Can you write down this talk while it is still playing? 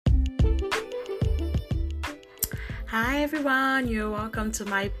Hi everyone, you're welcome to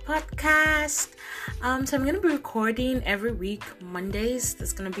my podcast. So I'm gonna be recording every week, Mondays.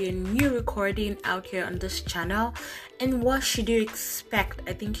 There's gonna be a new recording out here on this channel. And what should you expect?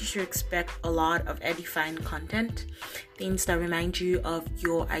 I think you should expect a lot of edifying content, things that remind you of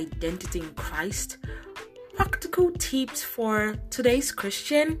your identity in Christ, practical tips for today's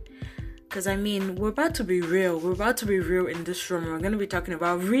Christian. Because we're about to be real. We're about to be real in this room. We're going to be talking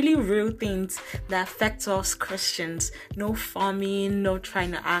about really real things that affect us Christians. No farming, no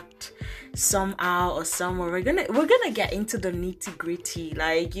trying to act somehow or somewhere. We're gonna get into the nitty gritty.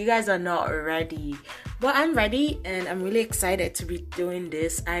 Like, you guys are not ready, but I'm ready and I'm really excited to be doing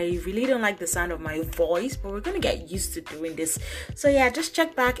this. I really don't like the sound of my voice, but we're gonna get used to doing this. So yeah, just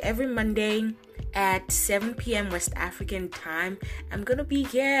check back every Monday at 7 p.m. West African time. I'm gonna be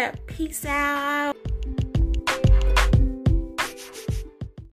here. Peace out.